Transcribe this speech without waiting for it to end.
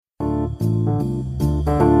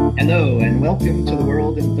Hello, and welcome to The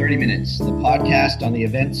World in 30 Minutes, the podcast on the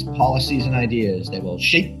events, policies, and ideas that will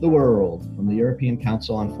shape the world from the European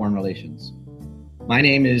Council on Foreign Relations. My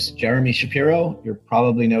name is Jeremy Shapiro. You're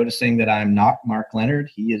probably noticing that I'm not Mark Leonard.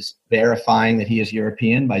 He is verifying that he is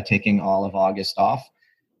European by taking all of August off.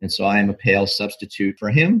 And so I am a pale substitute for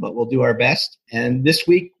him, but we'll do our best. And this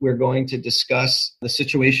week, we're going to discuss the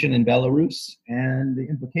situation in Belarus and the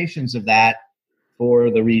implications of that for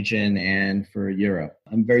the region and for Europe.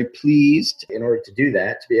 I'm very pleased, in order to do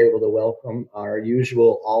that, to be able to welcome our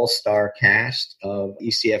usual all-star cast of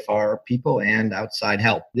ECFR people and outside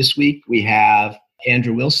help. This week, we have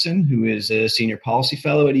Andrew Wilson, who is a senior policy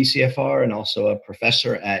fellow at ECFR and also a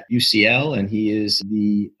professor at UCL, and he is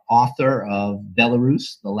the author of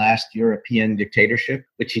Belarus, the Last European Dictatorship,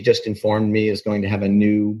 which he just informed me is going to have a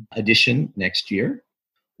new edition next year.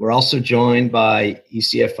 We're also joined by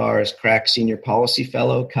ECFR's crack senior policy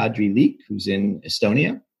fellow, Kadri Leek, who's in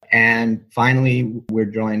Estonia. And finally, we're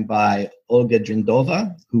joined by Olga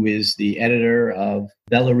Drindova, who is the editor of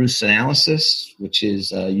Belarus Analysis, which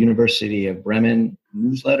is a University of Bremen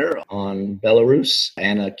newsletter on Belarus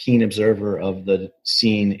and a keen observer of the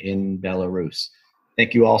scene in Belarus.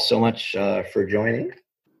 Thank you all so much for joining.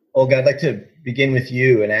 Olga, I'd like to begin with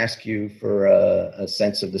you and ask you for a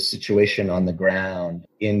sense of the situation on the ground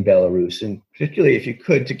in Belarus, and particularly, if you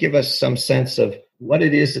could, to give us some sense of what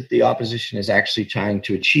it is that the opposition is actually trying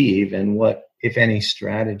to achieve and what, if any,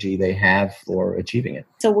 strategy they have for achieving it.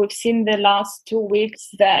 So we've seen the last 2 weeks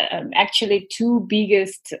that actually two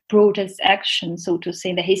biggest protest actions, so to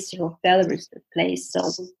say, in the history of Belarus took place. So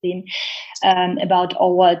we've seen about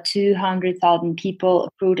over 200,000 people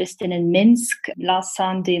protesting in Minsk last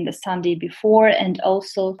Sunday and the Sunday before, and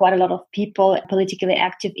also quite a lot of people politically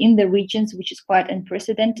active in the regions, which is quite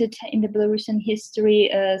unprecedented in the Belarusian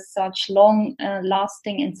history, such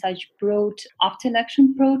long-lasting and such broad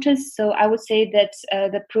after-election protests. So I would say that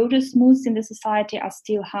the protest moods in the society are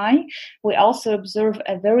still high. We also observe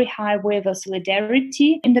a very high wave of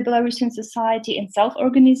solidarity in the Belarusian society and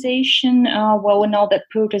self-organization. Well, we know that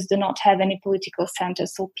protests do not have any political center,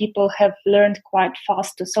 so people have learned quite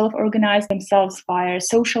fast to self-organize themselves via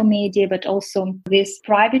social media, but also these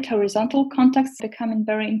private horizontal contacts becoming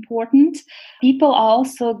very important. People are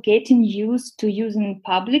also getting used to using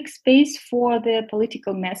public space for their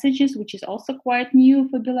political messages, which is also quite new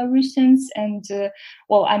for Belarusians. And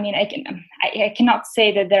I cannot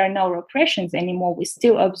say that there are no repressions anymore. We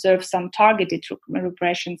still observe some targeted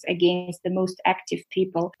repressions against the most active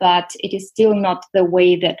people, but it is still not the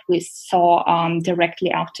way that we saw directly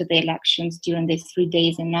after the elections during these 3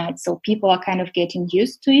 days and nights. So people are kind of getting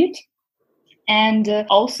used to it. And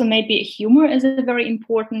also maybe humor is a very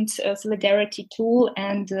important solidarity tool.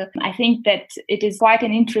 And I think that it is quite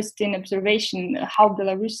an interesting observation how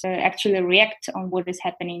Belarus actually react on what is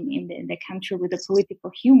happening in the country with the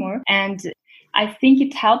political humor. And I think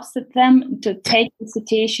it helps them to take the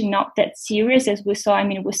situation not that serious as we saw. I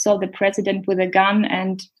mean, we saw the president with a gun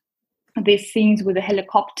and these scenes with a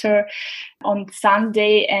helicopter on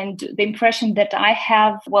Sunday, and the impression that I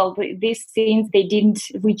have, well, these scenes, they didn't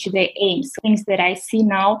reach their aims. So things that I see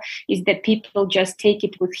now is that people just take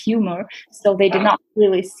it with humor, so they do not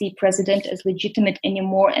really see president as legitimate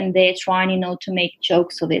anymore, and they're trying, to make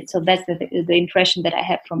jokes of it. So that's the impression that I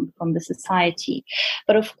have from the society.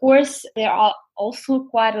 But of course, there are also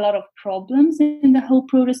quite a lot of problems in the whole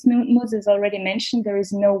protest moods. As already mentioned, there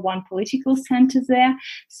is no one political center there.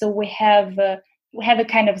 So we have a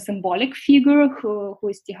kind of symbolic figure who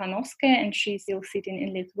is Tikhanovskaya, and she's still sitting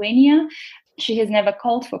in Lithuania. She has never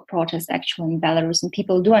called for protests actually in Belarus, and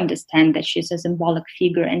people do understand that she's a symbolic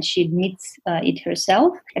figure, and she admits it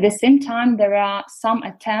herself. At the same time, there are some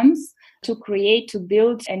attempts to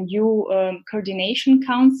build a new coordination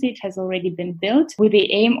council. It has already been built with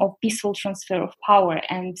the aim of peaceful transfer of power.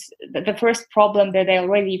 And the first problem that they're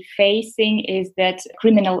already facing is that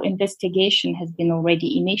criminal investigation has been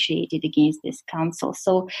already initiated against this council.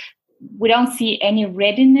 So we don't see any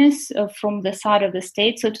readiness from the side of the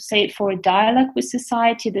state, so to say, for a dialogue with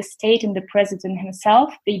society. The state and the president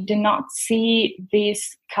himself, they do not see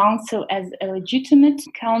this council as a legitimate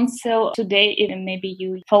council. Today, maybe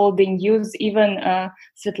you follow the news, even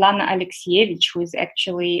Svetlana Alexievich, who is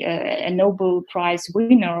actually a Nobel Prize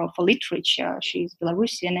winner for literature. She's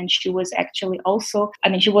Belarusian, and she was actually also,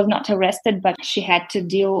 she was not arrested, but she had to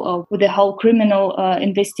deal with the whole criminal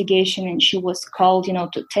investigation, and she was called,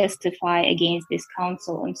 to testify against this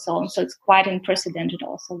council and so on. So it's quite unprecedented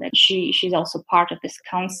also that she's also part of this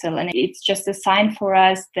council. And it's just a sign for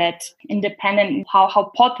us that independent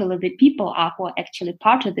how popular the people are who are actually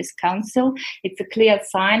part of this council, it's a clear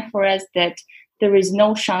sign for us that there is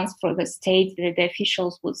no chance for the state that the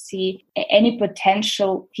officials would see any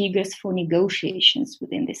potential figures for negotiations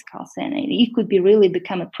within this council. And it could be really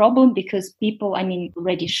become a problem because people,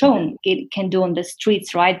 already shown it can do on the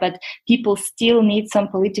streets, right? But people still need some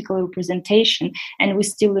political representation, and we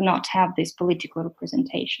still do not have this political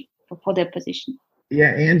representation for their position.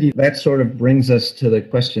 Yeah, Andy, that sort of brings us to the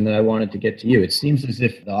question that I wanted to get to you. It seems as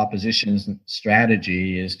if the opposition's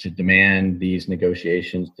strategy is to demand these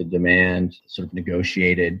negotiations, to demand sort of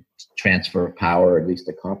negotiated transfer of power, at least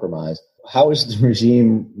a compromise. How is the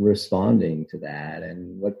regime responding to that?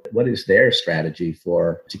 And what is their strategy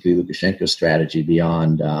for, particularly Lukashenko's strategy,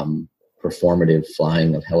 beyond performative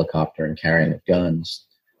flying of helicopter and carrying of guns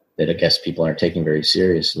that I guess people aren't taking very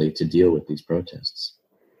seriously to deal with these protests?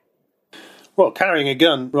 Well, carrying a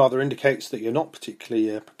gun rather indicates that you're not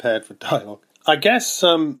particularly prepared for dialogue. I guess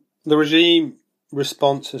the regime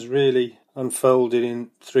response has really unfolded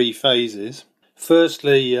in three phases.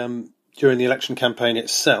 Firstly, during the election campaign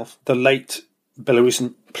itself, the late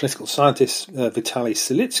Belarusian political scientist Vitaly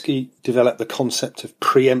Silitsky developed the concept of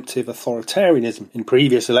preemptive authoritarianism. In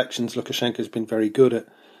previous elections, Lukashenko has been very good at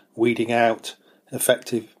weeding out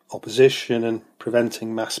effective opposition and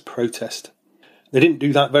preventing mass protest. They didn't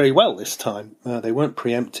do that very well this time. They weren't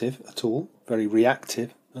preemptive at all, very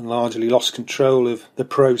reactive, and largely lost control of the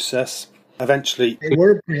process. Eventually, they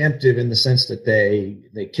were preemptive in the sense that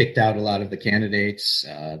they kicked out a lot of the candidates,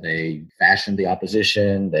 they fashioned the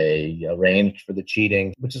opposition, they arranged for the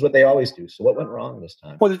cheating, which is what they always do. So what went wrong this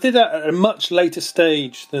time? Well, they did that at a much later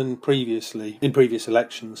stage than previously, in previous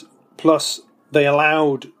elections. Plus, they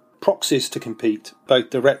allowed proxies to compete,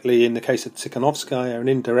 both directly in the case of Tsikhanovskaya and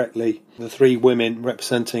indirectly the three women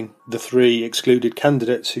representing the three excluded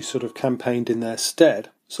candidates who sort of campaigned in their stead.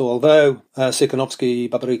 So although Tsikhanovsky,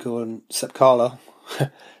 Babariko and Sepkala,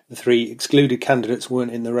 the three excluded candidates,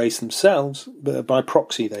 weren't in the race themselves, but by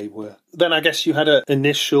proxy they were. Then I guess you had an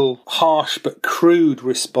initial harsh but crude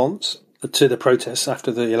response to the protests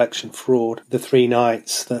after the election fraud, the 3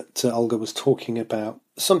 nights that Olga was talking about.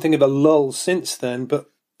 Something of a lull since then, but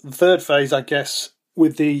the third phase, I guess,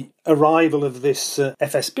 with the arrival of this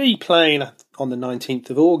FSB plane on the 19th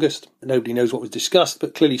of August, nobody knows what was discussed,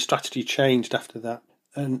 but clearly strategy changed after that.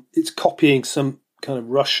 And it's copying some kind of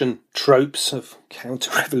Russian tropes of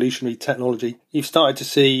counter-revolutionary technology. You've started to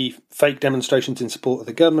see fake demonstrations in support of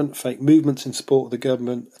the government, fake movements in support of the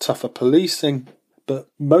government, tougher policing. But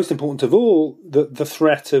most important of all, the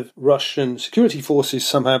threat of Russian security forces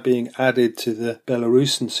somehow being added to the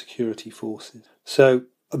Belarusian security forces. So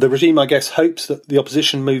the regime, I guess, hopes that the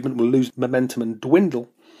opposition movement will lose momentum and dwindle,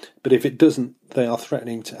 but if it doesn't, they are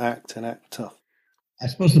threatening to act tough. I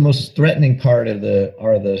suppose the most threatening part are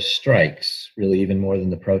the strikes, really, even more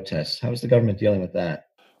than the protests. How is the government dealing with that?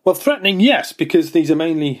 Well, threatening, yes, because these are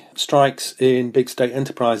mainly strikes in big state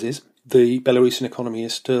enterprises. The Belarusian economy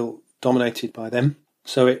is still dominated by them,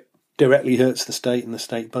 so it directly hurts the state and the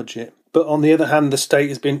state budget. But on the other hand, the state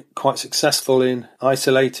has been quite successful in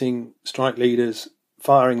isolating strike leaders,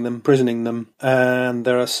 firing them, imprisoning them, and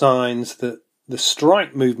there are signs that the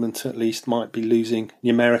strike movement at least might be losing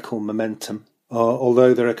numerical momentum,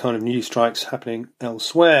 although there are kind of new strikes happening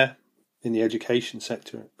elsewhere in the education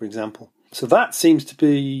sector, for example. So that seems to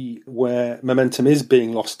be where momentum is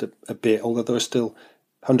being lost a bit, although there are still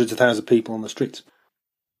hundreds of thousands of people on the streets.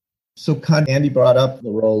 So Andy brought up the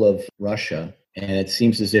role of Russia, and it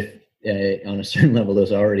seems as if on a certain level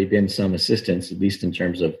there's already been some assistance, at least in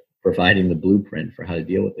terms of providing the blueprint for how to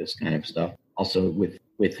deal with this kind of stuff. Also with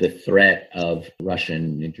the threat of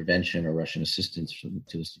Russian intervention or Russian assistance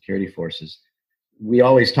to the security forces. We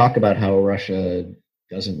always talk about how Russia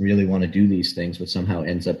doesn't really want to do these things, but somehow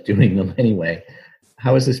ends up doing them anyway.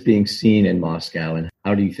 How is this being seen in Moscow, and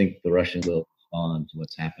how do you think the Russians will respond to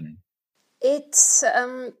what's happening? It's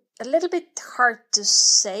a little bit hard to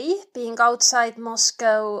say, being outside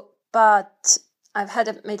Moscow, but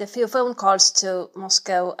I've made a few phone calls to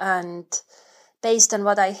Moscow, and based on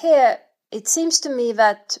what I hear, it seems to me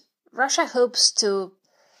that Russia hopes to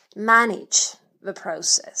manage the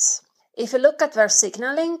process. If you look at their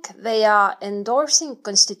signaling, they are endorsing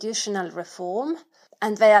constitutional reform,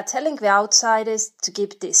 and they are telling the outsiders to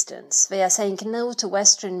keep distance. They are saying no to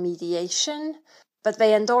Western mediation, but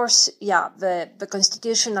they endorse, the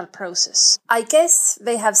constitutional process. I guess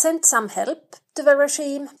they have sent some help to the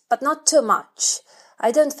regime, but not too much.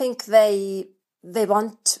 I don't think they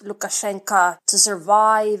want Lukashenko to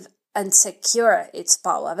survive and secure its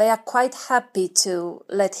power. They are quite happy to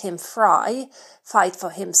let him fight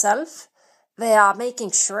for himself. They are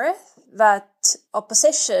making sure that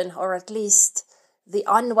opposition, or at least the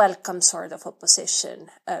unwelcome sort of opposition,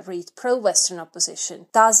 read pro-Western opposition,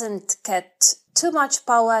 doesn't get too much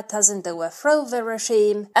power doesn't overthrow the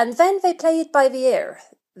regime, and then they play it by the ear.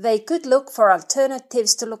 They could look for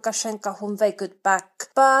alternatives to Lukashenko whom they could back,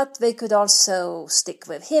 but they could also stick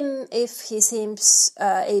with him if he seems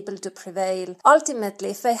able to prevail.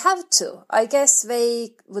 Ultimately, if they have to, I guess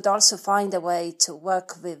they would also find a way to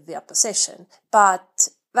work with the opposition. But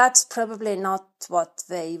that's probably not what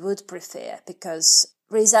they would prefer, because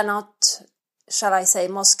these are not, shall I say,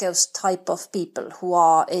 Moscow's type of people who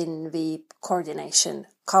are in the coordination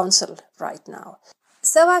council right now.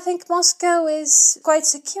 So I think Moscow is quite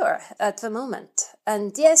secure at the moment.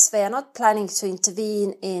 And yes, they are not planning to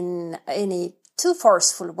intervene in any too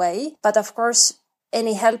forceful way. But of course,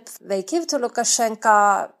 any help they give to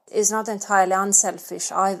Lukashenko is not entirely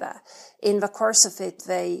unselfish either. In the course of it,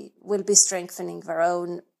 they will be strengthening their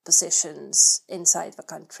own positions inside the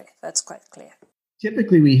country. That's quite clear.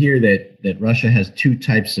 Typically, we hear that Russia has two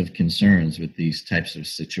types of concerns with these types of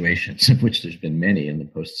situations, of which there's been many in the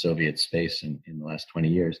post-Soviet space in the last 20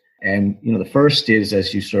 years. And, the first is,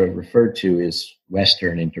 as you sort of referred to, is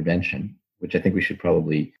Western intervention, which I think we should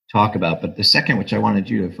probably talk about. But the second, which I wanted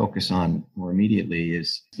you to focus on more immediately,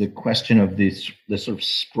 is the question of the sort of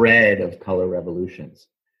spread of color revolutions.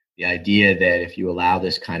 The idea that if you allow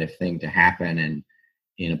this kind of thing to happen and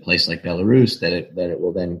in a place like Belarus, that it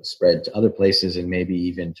will then spread to other places and maybe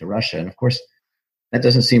even to Russia. And of course, that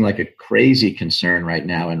doesn't seem like a crazy concern right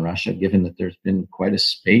now in Russia, given that there's been quite a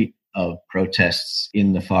spate of protests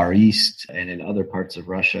in the Far East and in other parts of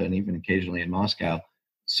Russia and even occasionally in Moscow.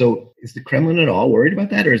 So is the Kremlin at all worried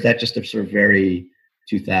about that? Or is that just a sort of very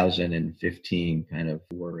 2015 kind of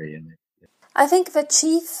worry? I think the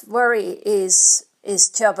chief worry is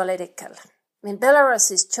geopolitical. I mean,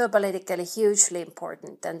 Belarus is geopolitically hugely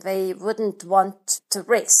important, and they wouldn't want to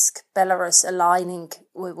risk Belarus aligning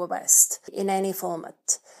with the West in any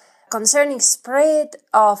format. Concerning spread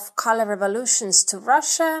of color revolutions to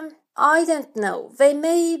Russia, I don't know.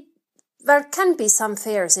 There can be some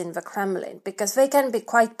fears in the Kremlin because they can be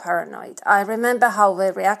quite paranoid. I remember how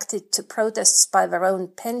they reacted to protests by their own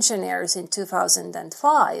pensioners in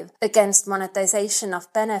 2005 against monetization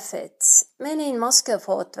of benefits. Many in Moscow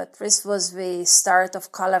thought that this was the start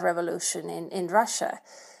of color revolution in Russia,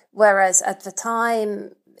 whereas at the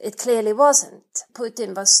time it clearly wasn't.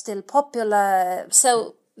 Putin was still popular,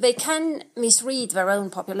 so they can misread their own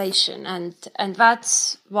population, and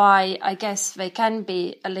that's why I guess they can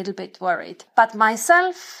be a little bit worried. But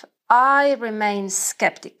myself, I remain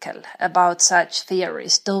skeptical about such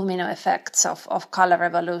theories, domino effects of color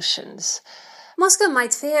revolutions. Moscow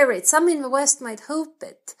might fear it, some in the West might hope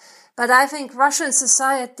it, but I think Russian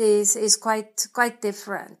society is quite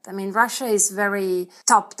different. I mean, Russia is very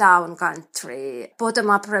top-down country.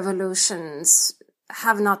 Bottom-up revolutions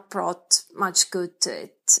have not brought much good to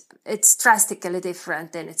it. It's drastically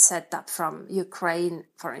different in its setup from Ukraine,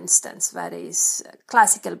 for instance, that is a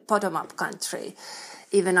classical bottom-up country,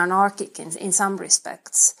 even anarchic in some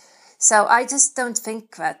respects. So I just don't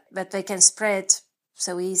think that they can spread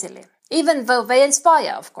so easily, even though they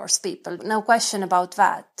inspire, of course, people, no question about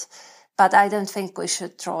that. But I don't think we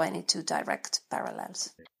should draw any too direct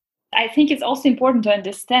parallels. I think it's also important to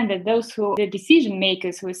understand that the decision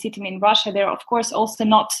makers who are sitting in Russia, they're of course also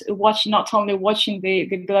not only watching the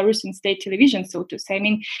Belarusian state television, so to say. I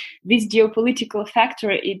mean, this geopolitical factor,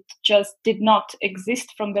 it just did not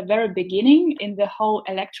exist from the very beginning in the whole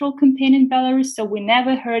electoral campaign in Belarus. So we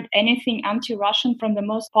never heard anything anti-Russian from the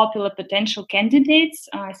most popular potential candidates.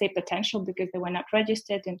 I say potential because they were not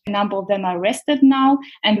registered, and a number of them are arrested now.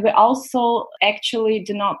 And we also actually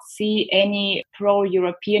do not see any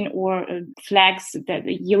pro-European or flags,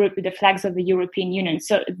 the flags of the European Union.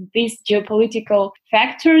 So this geopolitical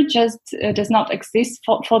factor just does not exist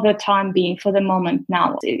for the time being, for the moment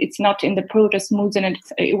now. It's not in the protest moods, and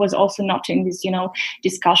it was also not in these,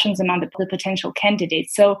 discussions among the potential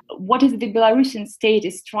candidates. So what is the Belarusian state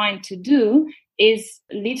is trying to do is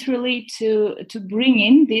literally to bring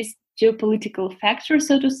in this geopolitical factor,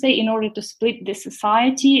 so to say, in order to split the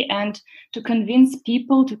society and to convince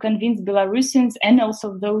people, to convince Belarusians and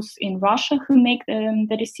also those in Russia who make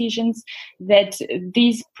the decisions that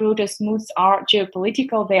these protest moods are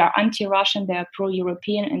geopolitical, they are anti-Russian, they are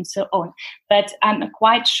pro-European, and so on. But I'm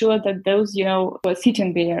quite sure that those, who are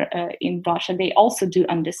sitting there in Russia, they also do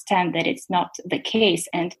understand that it's not the case.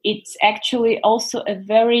 And it's actually also a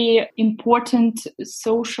very important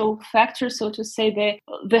social factor, so to say.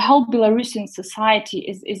 The whole Belarusian society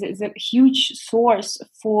is a huge source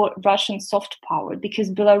for Russian soft power,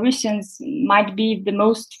 because Belarusians might be the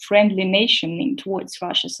most friendly nation towards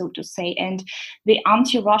Russia, so to say, and the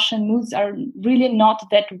anti-Russian moods are really not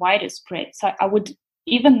that widespread. So I would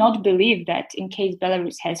even not believe that in case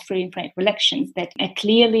Belarus has free and fair elections, that a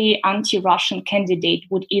clearly anti-Russian candidate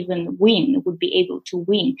would be able to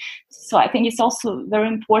win. So I think it's also very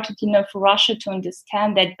important, for Russia to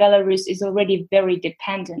understand that Belarus is already very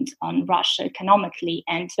dependent on Russia economically,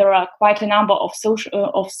 and there are quite a number of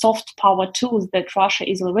soft power tools that Russia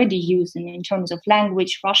is already using in terms of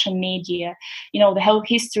language, Russian media, the whole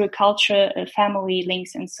history, culture, family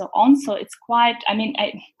links, and so on. So it's quite.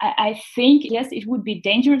 I think yes, it would be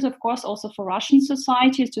dangerous, of course, also for Russian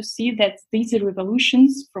society to see that these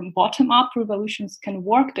revolutions, from bottom-up revolutions, can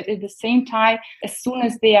work, but at the same time, as soon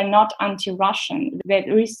as they are not anti-Russian,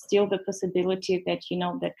 there is still the possibility that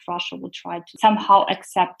that Russia will try to somehow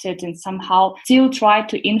accept it and somehow still try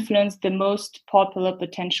to influence the most popular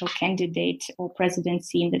potential candidate or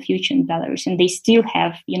presidency in the future in Belarus. And they still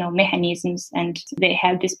have mechanisms, and they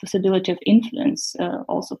have this possibility of influence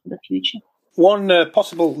also for the future. One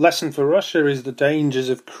possible lesson for Russia is the dangers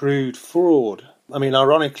of crude fraud.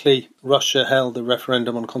 Ironically, Russia held a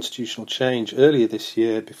referendum on constitutional change earlier this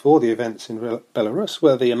year before the events in Belarus,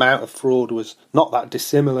 where the amount of fraud was not that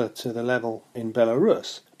dissimilar to the level in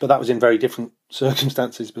Belarus. But that was in very different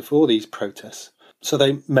circumstances before these protests. So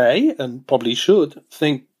they may, and probably should,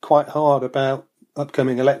 think quite hard about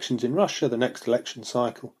upcoming elections in Russia, the next election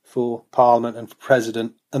cycle for parliament and for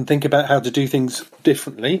president, and think about how to do things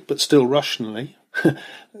differently, but still Russianly.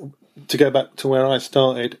 To go back to where I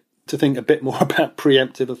started, to think a bit more about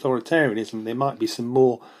preemptive authoritarianism, there might be some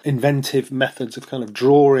more inventive methods of kind of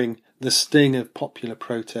drawing the sting of popular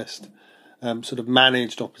protest, sort of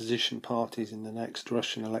managed opposition parties in the next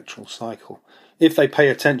Russian electoral cycle, if they pay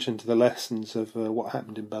attention to the lessons of what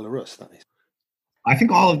happened in Belarus, that is. I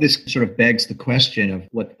think all of this sort of begs the question of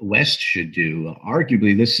what the West should do.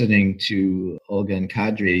 Arguably, listening to Olga and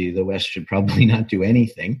Kadri, the West should probably not do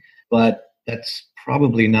anything, but that's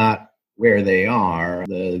probably not where they are.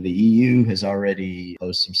 The EU has already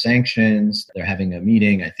imposed some sanctions. They're having a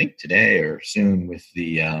meeting, I think today or soon, with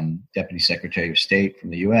the Deputy Secretary of State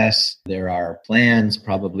from the US. There are plans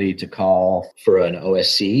probably to call for an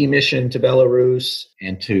OSCE mission to Belarus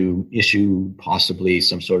and to issue possibly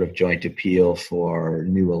some sort of joint appeal for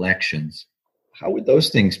new elections. How would those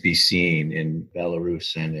things be seen in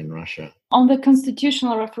Belarus and in Russia? On the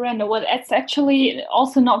constitutional referendum, well, it's actually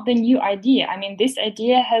also not the new idea. This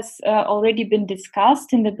idea has already been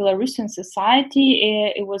discussed in the Belarusian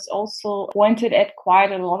society. It was also pointed at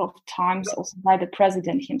quite a lot of times also by the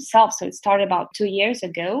president himself. So it started about 2 years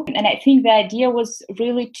ago. And I think the idea was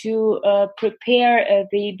really to prepare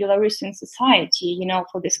the Belarusian society,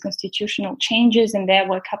 for these constitutional changes. And there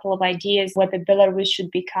were a couple of ideas whether Belarus should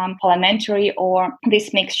become parliamentary or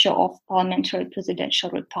this mixture of parliamentary presidential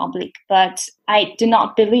republic. But I do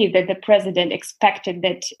not believe that the president expected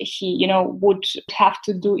that he, would have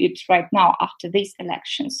to do it right now after these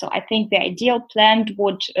elections. So I think the ideal plan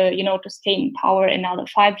would, to stay in power another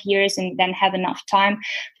 5 years and then have enough time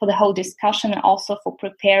for the whole discussion and also for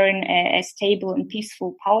preparing a stable and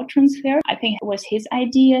peaceful power transfer. I think it was his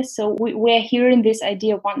idea. So we're hearing this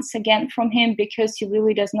idea once again from him because he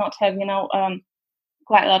really does not have,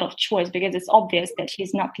 quite a lot of choice, because it's obvious that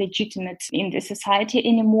he's not legitimate in the society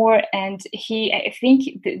anymore. And I think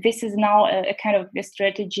this is now a kind of a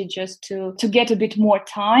strategy just to get a bit more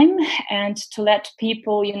time and to let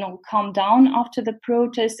people, calm down after the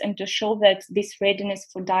protest and to show that this readiness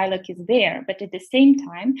for dialogue is there. But at the same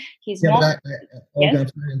time, he's not... Olga, I'm sorry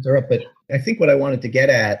to interrupt, but I think what I wanted to get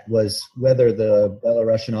at was whether the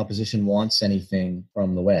Belarusian opposition wants anything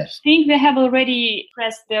from the West. I think they have already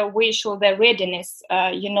expressed their wish or their readiness,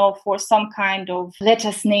 for some kind of, let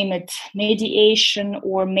us name it, mediation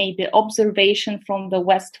or maybe observation from the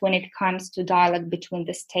West when it comes to dialogue between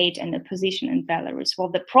the state and the opposition in Belarus. Well,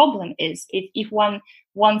 the problem is if one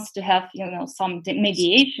wants to have, some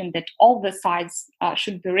mediation, that all the sides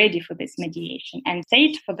should be ready for this mediation. And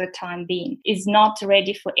state, for the time being, is not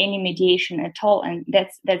ready for any mediation at all. And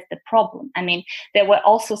that's the problem. There were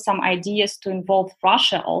also some ideas to involve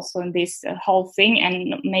Russia also in this whole thing,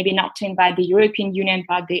 and maybe not to invite the European Union,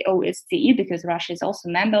 but the OSCE, because Russia is also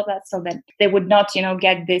a member of that, so that they would not,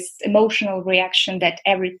 get this emotional reaction that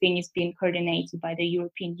everything is being coordinated by the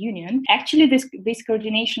European Union. Actually, this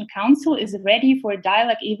coordination council is ready for a dialogue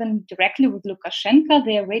even directly with Lukashenko.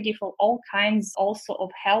 They are ready for all kinds also of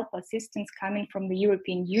help, assistance coming from the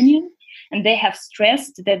European Union. And they have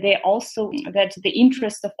stressed that that the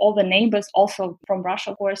interest of all the neighbors, also from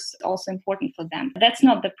Russia, of course, also important for them. That's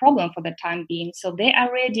not the problem for the time being. So they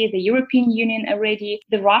are ready. The European Union are ready.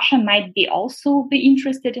 The Russia might also be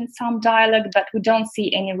interested in some dialogue, but we don't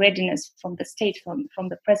see any readiness from the state, from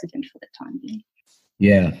the president for the time being.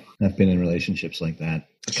 Yeah, I've been in relationships like that.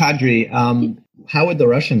 Kadri, how would the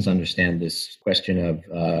Russians understand this question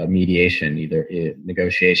of mediation, either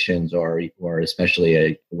negotiations or especially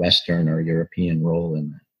a Western or European role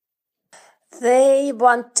in that? They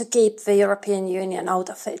want to keep the European Union out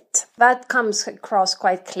of it. That comes across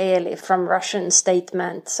quite clearly from Russian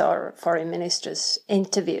statements or foreign ministers'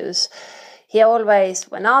 interviews. He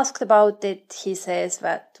always, when asked about it, he says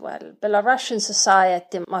that, well, Belarusian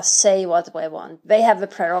society must say what they want. They have the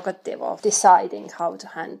prerogative of deciding how to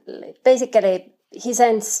handle it. Basically, he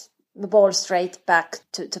sends the ball straight back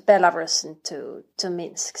to Belarus and to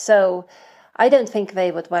Minsk. So I don't think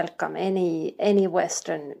they would welcome any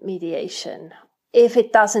Western mediation if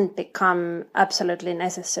it doesn't become absolutely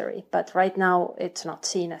necessary. But right now, it's not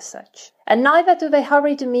seen as such. And neither do they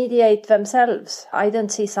hurry to mediate themselves. I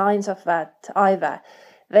don't see signs of that either.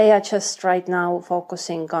 They are just right now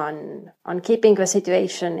focusing on keeping the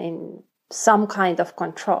situation in some kind of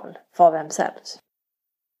control for themselves.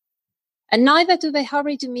 And neither do they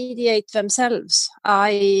hurry to mediate themselves.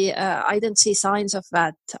 I don't see signs of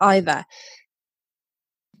that either.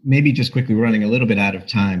 Maybe just quickly, we're running a little bit out of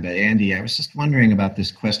time, but Andy, I was just wondering about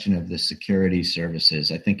this question of the security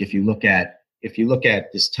services. I think if you look at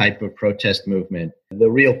this type of protest movement, the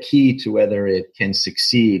real key to whether it can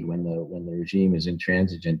succeed when the regime is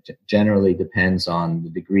intransigent generally depends on the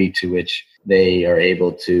degree to which they are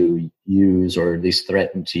able to use, or at least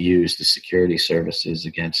threaten to use, the security services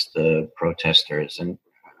against the protesters. And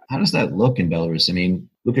how does that look in Belarus? I mean,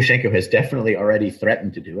 Lukashenko has definitely already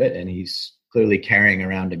threatened to do it, and he's clearly carrying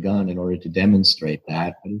around a gun in order to demonstrate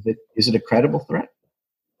that. But is it a credible threat?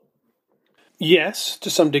 Yes, to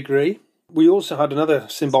some degree. We also had another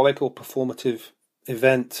symbolic or performative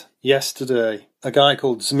event yesterday. A guy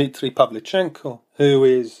called Dmitry Pavlichenko, who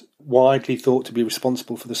is widely thought to be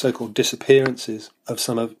responsible for the so-called disappearances of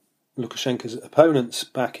some of Lukashenko's opponents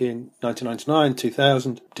back in 1999,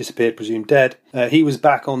 2000, disappeared, presumed dead. He was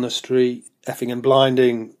back on the street, effing and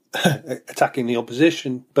blinding, attacking the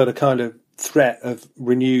opposition, but a kind of threat of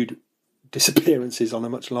renewed disappearances on a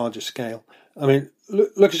much larger scale. I mean,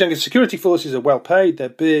 Lukashenko's security forces are well paid, they're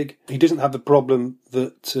big. He doesn't have the problem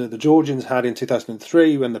that the Georgians had in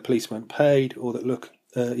 2003 when the police weren't paid, or that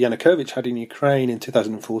Yanukovych had in Ukraine in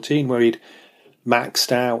 2014, where he'd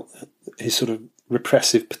maxed out his sort of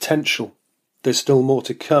repressive potential. There's still more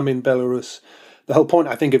to come in Belarus. The whole point,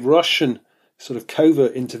 I think, of Russian sort of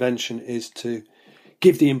covert intervention is to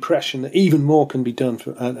give the impression that even more can be done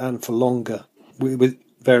and for longer with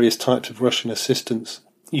various types of Russian assistance.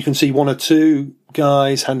 You can see one or two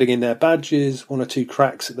guys handing in their badges, one or two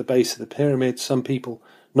cracks at the base of the pyramid, some people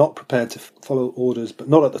not prepared to follow orders, but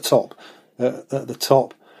not at the top. At the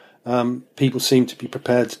top, people seem to be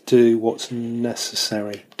prepared to do what's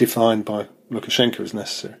necessary, defined by Lukashenko as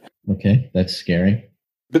necessary. Okay, that's scary.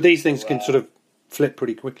 But these things can sort of flip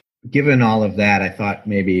pretty quickly. Given all of that, I thought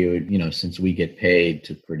maybe it would, since we get paid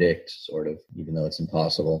to predict, sort of, even though it's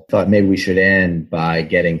impossible, I thought maybe we should end by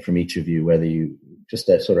getting from each of you just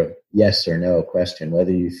a sort of yes or no question,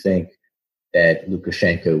 whether you think that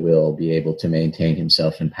Lukashenko will be able to maintain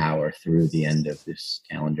himself in power through the end of this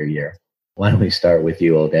calendar year. Why don't we start with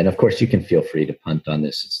you, Olga? And of course, you can feel free to punt on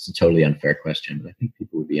this. It's a totally unfair question, but I think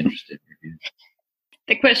people would be interested in your views.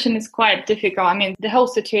 The question is quite difficult. I mean, the whole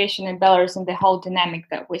situation in Belarus and the whole dynamic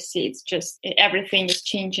that we see, it's just everything is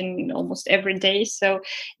changing almost every day. So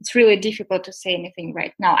it's really difficult to say anything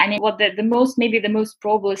right now. I mean, what the most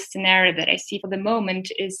probable scenario that I see for the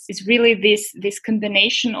moment is really this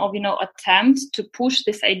combination of, attempts to push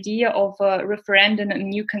this idea of a referendum and a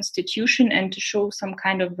new constitution and to show some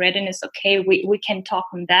kind of readiness. Okay, we can talk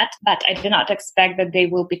on that, but I do not expect that they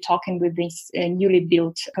will be talking with this newly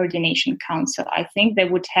built coordination council. I think they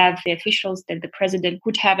would have the officials, that the president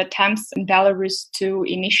would have attempts in Belarus to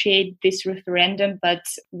initiate this referendum, but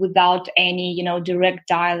without any, direct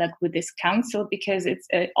dialogue with this council, because it's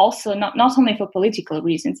also not only for political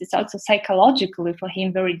reasons, it's also psychologically for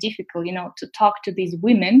him very difficult, to talk to these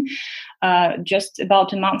women. Just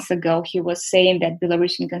about a month ago, he was saying that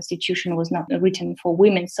Belarusian constitution was not written for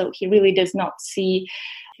women, so he really does not see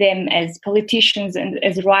them as politicians and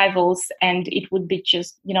as rivals, and it would be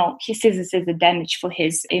just, he sees this as a damage for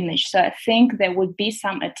his image. So I think there would be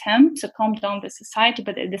some attempt to calm down the society,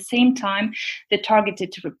 but at the same time, the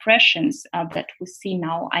targeted repressions that we see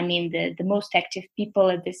now, I mean, the most active people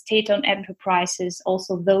at the state-owned enterprises,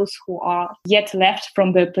 also those who are yet left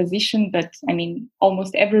from the opposition, but I mean,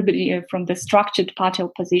 almost everybody from the structured party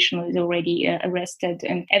opposition is already arrested,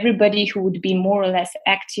 and everybody who would be more or less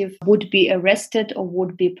active would be arrested or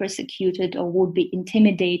would be persecuted or would be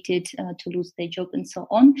intimidated to lose their job and so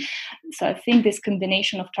on. So I think this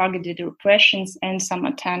combination of targeted repressions and some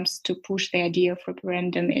attempts to push the idea of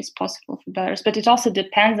referendum is possible for Belarus. But it also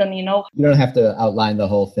depends on, You don't have to outline the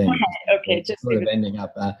whole thing. Okay, just sort of ending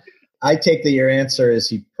up. I take that your answer is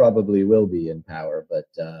he probably will be in power, but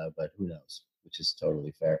who knows, which is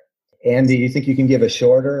totally fair. Andy, you think you can give a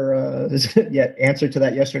shorter answer to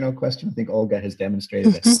that yes or no question? I think Olga has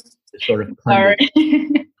demonstrated the sort of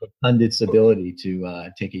pundit's ability to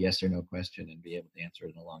take a yes or no question and be able to answer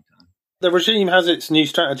it in a long time. The regime has its new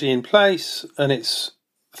strategy in place, and it's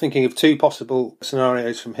thinking of two possible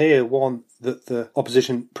scenarios from here. One, that the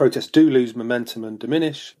opposition protests do lose momentum and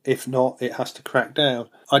diminish. If not, it has to crack down.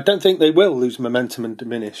 I don't think they will lose momentum and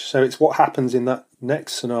diminish. So it's what happens in that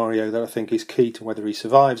next scenario that I think is key to whether he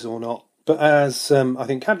survives or not. But as I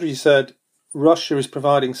think Kadri said, Russia is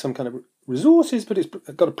providing some kind of resources, but it's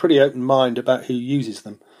got a pretty open mind about who uses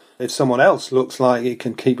them. If someone else looks like it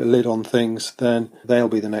can keep a lid on things, then they'll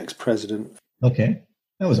be the next president. Okay.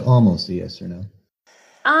 That was almost a yes or no.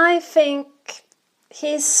 I think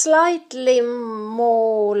he's slightly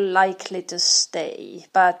more likely to stay,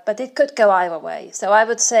 but it could go either way. So I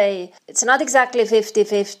would say it's not exactly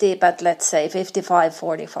 50-50, but let's say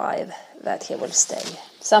 55-45 that he will stay.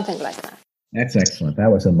 Something like that. That's excellent.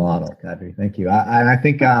 That was a model, Kadri. Thank you. I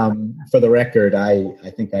think, for the record,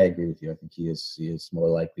 I think I agree with you. I think he is more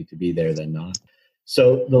likely to be there than not.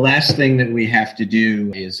 So the last thing that we have to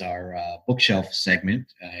do is our bookshelf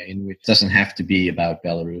segment, in which it doesn't have to be about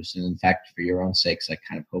Belarus. And in fact, for your own sakes, I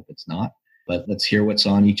kind of hope it's not. But let's hear what's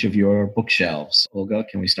on each of your bookshelves. Olga,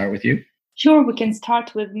 can we start with you? Sure, we can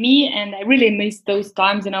start with me, and I really miss those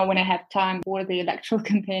times, when I have time for the electoral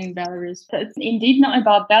campaign in Belarus. So it's indeed not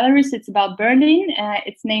about Belarus, it's about Berlin.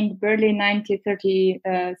 It's named Berlin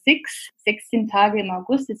 1936, 16 Tage im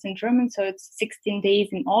August. It's in German, so it's 16 days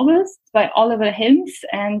in August, by Oliver Hilms.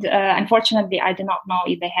 And unfortunately, I do not know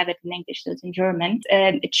if they have it in English, so it's in German.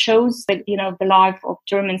 It shows that, the life of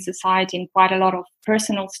German society in quite a lot of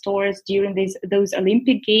personal stories during those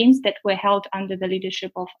Olympic Games that were held under the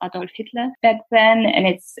leadership of Adolf Hitler back then. And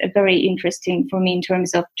it's very interesting for me in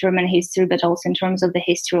terms of German history, but also in terms of the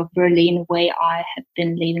history of Berlin, where I have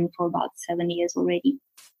been living for about 7 years already.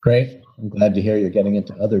 Great. I'm glad to hear you're getting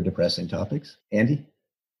into other depressing topics. Andy?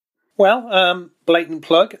 Well, blatant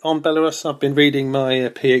plug on Belarus. I've been reading my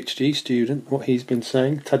PhD student, what he's been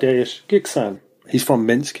saying, Tadeusz Giksan. He's from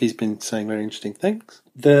Minsk. He's been saying very interesting things.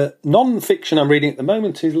 The non-fiction I'm reading at the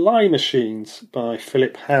moment is Lie Machines by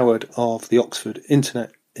Philip Howard of the Oxford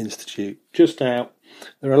Internet Institute. Just out.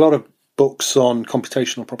 There are a lot of books on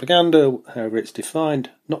computational propaganda, however it's defined.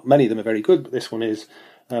 Not many of them are very good, but this one is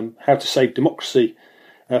How to Save Democracy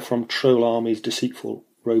from Troll Armies, Deceitful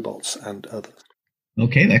Robots and Others.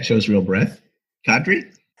 Okay, that shows real breadth.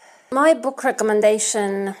 Kadri? My book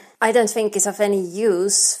recommendation, I don't think is of any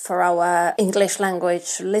use for our English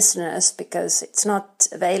language listeners because it's not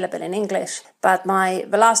available in English. But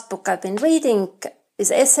the last book I've been reading is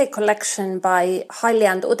an essay collection by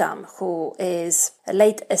Hailiand Udam, who is a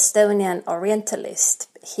late Estonian Orientalist.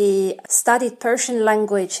 He studied Persian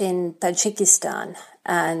language in Tajikistan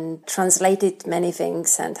and translated many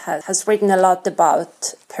things and has written a lot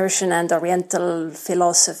about Persian and Oriental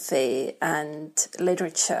philosophy and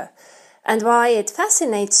literature. And why it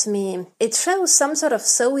fascinates me, it shows some sort of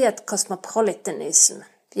Soviet cosmopolitanism.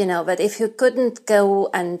 That if you couldn't go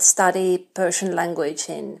and study Persian language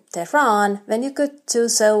in Tehran, then you could do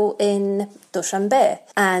so in Dushanbe.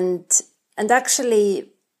 And actually,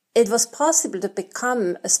 it was possible to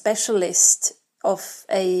become a specialist of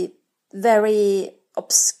a very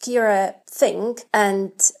obscure thing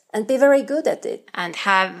and be very good at it. And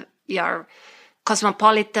have your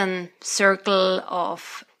cosmopolitan circle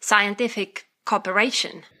of scientific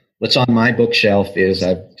cooperation. What's on my bookshelf is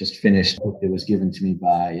I've just finished a book that was given to me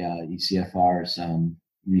by ECFR's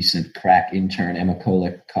recent crack intern, Emma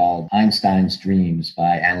Kolick, called Einstein's Dreams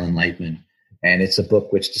by Alan Lightman. And it's a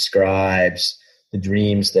book which describes the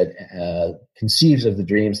dreams that, conceives of the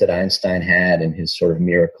dreams that Einstein had in his sort of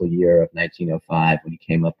miracle year of 1905 when he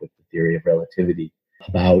came up with the theory of relativity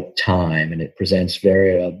about time. And it presents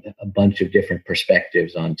a bunch of different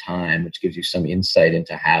perspectives on time, which gives you some insight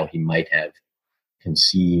into how he might have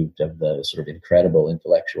conceived of the sort of incredible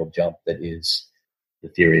intellectual jump that is the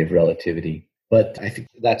theory of relativity. But I think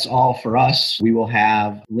that's all for us. We will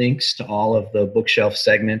have links to all of the bookshelf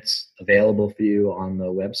segments available for you on the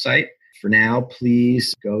website. For now,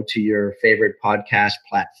 please go to your favorite podcast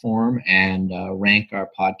platform and rank our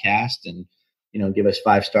podcast and, give us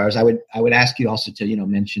 5 stars. I would ask you also to,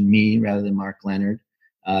 mention me rather than Mark Leonard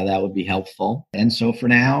that would be helpful. And so for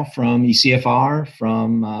now, from ECFR,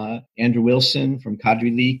 from Andrew Wilson, from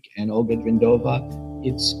Kadri Leak, and Olga Drindova,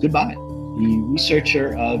 it's goodbye. The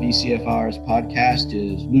researcher of ECFR's podcast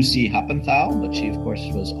is Lucy Happenthal, but she, of course,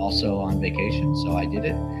 was also on vacation, so I did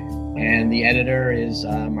it. And the editor is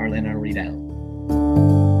Marlena Riedel.